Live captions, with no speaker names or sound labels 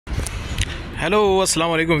Hello,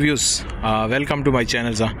 assalamu alaikum viewers. Welcome to my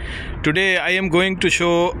channel. Today I am going to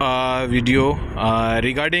show a video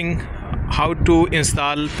regarding how to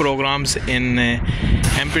install programs in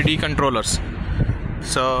MPD controllers.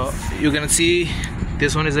 So you can see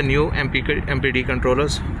this one is a new MPD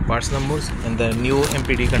controllers, parts numbers, and the new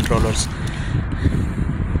MPD controllers,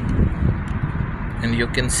 and you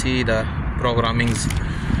can see the programmings,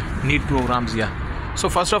 need programs. So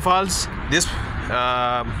first of all, this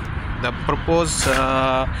the proposed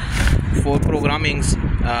for programmings,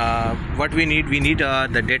 what we need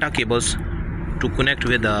the data cables to connect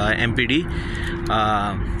with the MPD.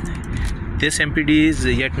 This MPD is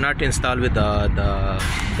yet not installed with the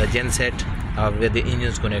genset where the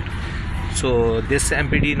engines connect. So this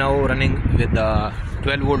MPD now running with the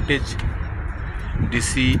 12 voltage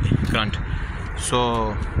DC current.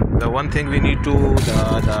 So the one thing we need to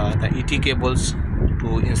the ET cables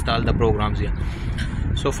to install the programs here.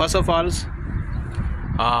 So first of all,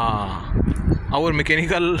 our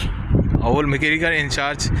mechanical in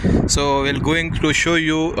charge, so we're going to show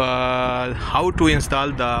you how to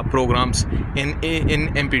install the programs in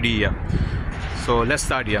MPD here. So let's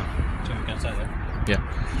start here. So we can start that. Yeah.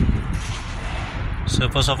 So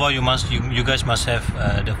first of all, you guys must have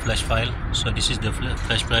the flash file. So this is the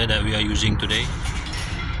flash file that we are using today.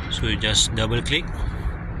 So you just double click.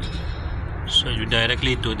 So you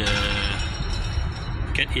directly to the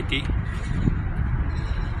CAT MPD.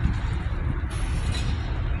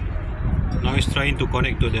 Now it's trying to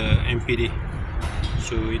connect to the MPD,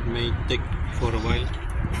 so it may take for a while.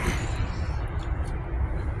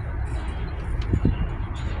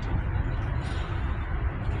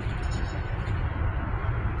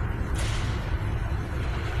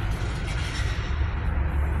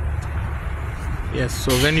 Yes,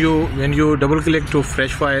 so when you double click to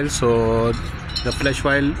fresh file, so the flash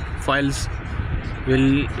files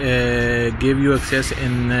will give you access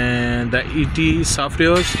in the ET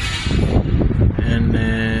softwares, and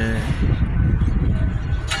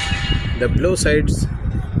the below sides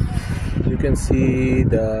you can see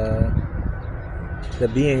the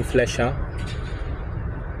being flash.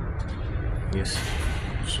 Yes.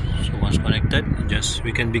 So once connected,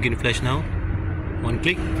 we can begin flash now. One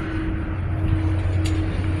click.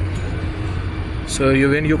 So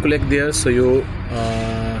when you click there, so you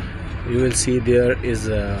will see there is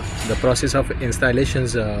the process of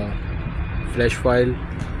installations. Flash file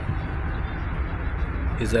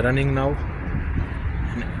is running now,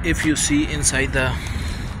 and if you see inside the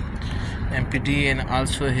MPD, and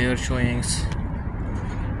also here showing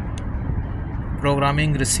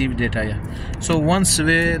programming received data. So once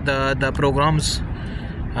the programs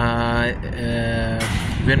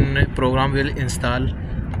when program will install,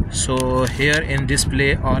 so here in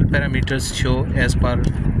display all parameters show as per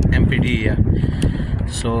MPD.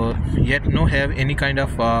 So yet no have any kind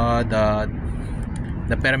of the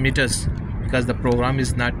parameters because the program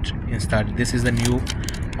is not installed. This is the new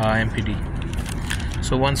MPD.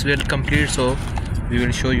 So once we'll complete, so we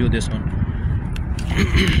will show you this one.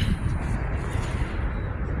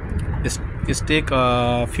 It's take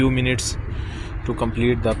a few minutes to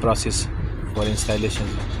complete the process for installation.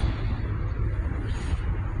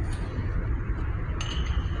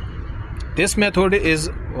 This method is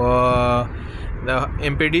the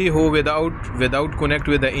MPD who without connect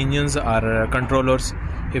with the engines or controllers.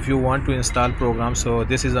 If you want to install programs, so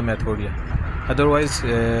this is the method. Otherwise,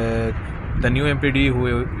 the new MPD who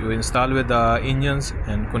you install with the engines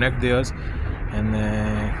and connect theirs, and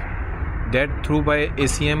that through by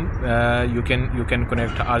ACM you can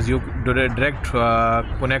connect, as you direct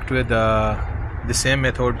connect with the same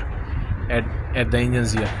method at the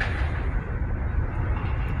engines here.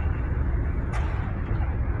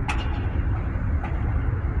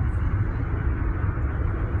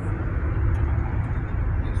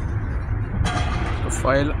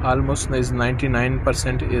 File almost is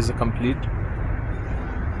 99% is complete.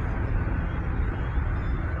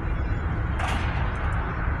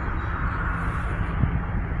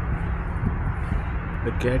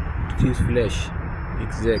 The CAT is flash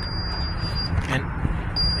exact,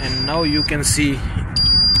 and now you can see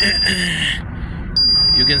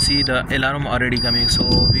the alarm already coming.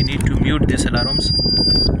 So we need to mute these alarms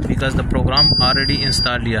because the program already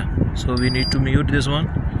installed here. So we need to mute this one.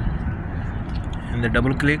 And the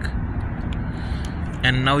double click,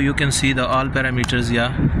 and now you can see the all parameters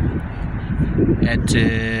at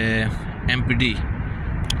MPD.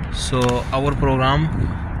 So our program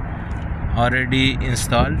already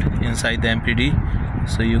installed inside the MPD.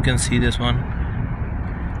 So you can see this one.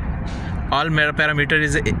 All parameter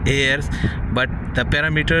is ARs, but the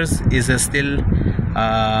parameters is still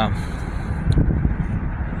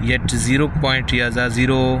yet 0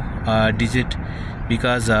 digit,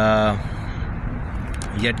 because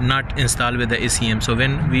yet not installed with the ACM. So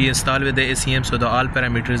when we install with the ACM, so the all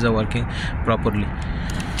parameters are working properly.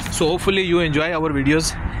 So hopefully you enjoy our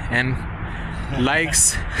videos and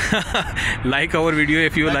likes like our video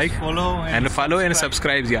if you like, follow and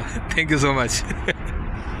subscribe. Yeah, thank you so much.